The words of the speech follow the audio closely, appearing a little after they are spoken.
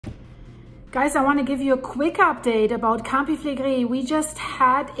Guys, I want to give you a quick update about Campi Flegrei. We just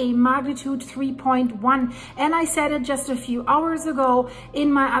had a magnitude 3.1, and I said it just a few hours ago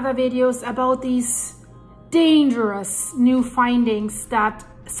in my other videos about these dangerous new findings that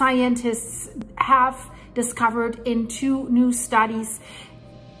scientists have discovered in 2 new studies.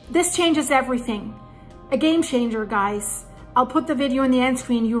 This changes everything. A game changer, guys. I'll put the video in the end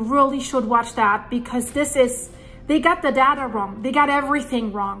screen. You really should watch that, because they got the data wrong. They got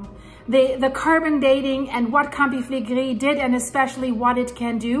everything wrong. The carbon dating and what Campi Flegrei did, and especially what it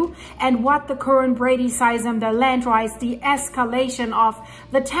can do, and what the current Brady seism, the land rise, the escalation of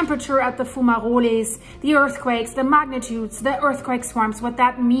the temperature at the fumaroles, the earthquakes, the magnitudes, the earthquake swarms, what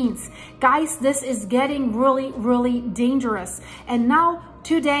that means. Guys, this is getting really, really dangerous. And now,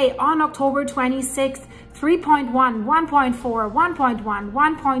 today, on October 26th, 3.1, 1.4, 1.1,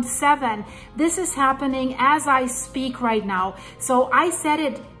 1.7. This is happening as I speak right now. So I said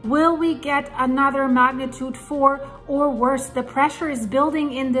it, will we get another magnitude 4 or worse? The pressure is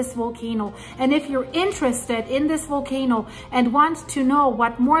building in this volcano. And if you're interested in this volcano and want to know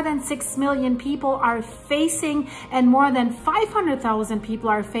what more than 6 million people are facing and more than 500,000 people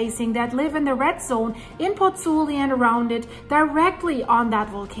are facing that live in the red zone in Pozzuoli and around it, directly on that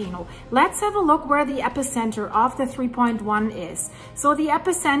volcano, let's have a look where the epicenter of the 3.1 is. So the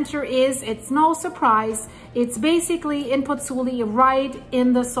epicenter is, it's no surprise, it's basically in Pozzuoli, right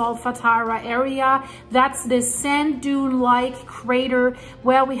in the Solfatara area. That's this sand dune-like crater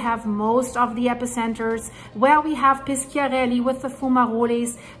where we have most of the epicenters, where we have Peschiarelli with the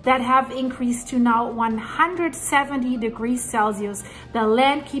fumaroles that have increased to now 170 degrees Celsius. The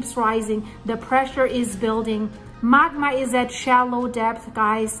land keeps rising, the pressure is building. Magma is at shallow depth,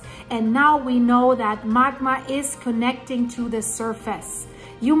 guys, and now we know that magma is connecting to the surface.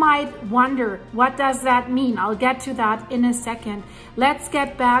 You might wonder, what does that mean? I'll get to that in a second. Let's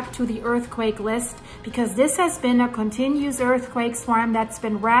get back to the earthquake list, because this has been a continuous earthquake swarm that's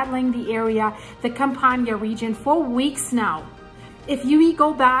been rattling the area, the Campania region, for weeks now. If you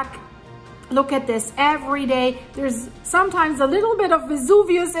go back, look at this every day. There's sometimes a little bit of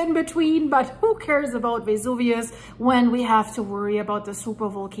Vesuvius in between, but who cares about Vesuvius when we have to worry about the super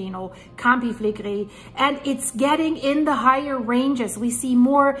volcano, Campi Flegrei, and it's getting in the higher ranges. We see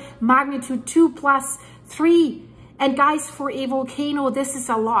more magnitude 2 plus 3. And guys, for a volcano, this is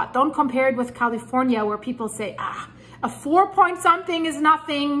a lot. Don't compare it with California, where people say, a 4 point something is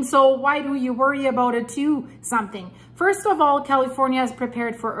nothing, so why do you worry about a 2 something? First of all, California is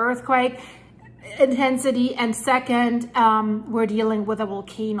prepared for earthquake intensity, and second, we're dealing with a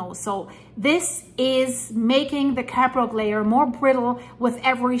volcano. So this is making the caprock layer more brittle with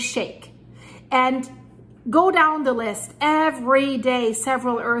every shake. And go down the list, every day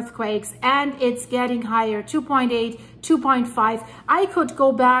several earthquakes, and it's getting higher, 2.8, 2.5. I could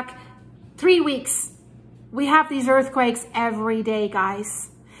go back 3 weeks. We have these earthquakes every day,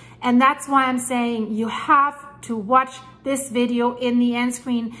 guys. And that's why I'm saying you have to watch this video in the end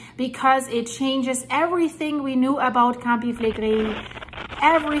screen, because it changes everything we knew about Campi Flegrei,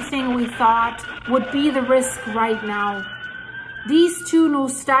 everything we thought would be the risk right now. These 2 new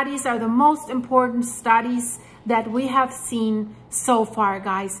studies are the most important studies that we have seen so far,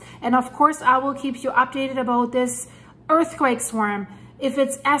 guys. And of course, I will keep you updated about this earthquake swarm, if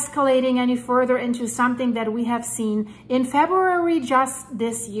it's escalating any further into something that we have seen in February just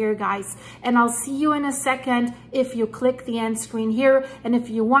this year, guys. And I'll see you in a second if you click the end screen here. And if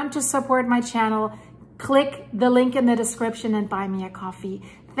you want to support my channel, click the link in the description and buy me a coffee.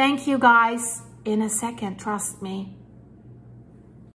 Thank you, guys. In a second, trust me.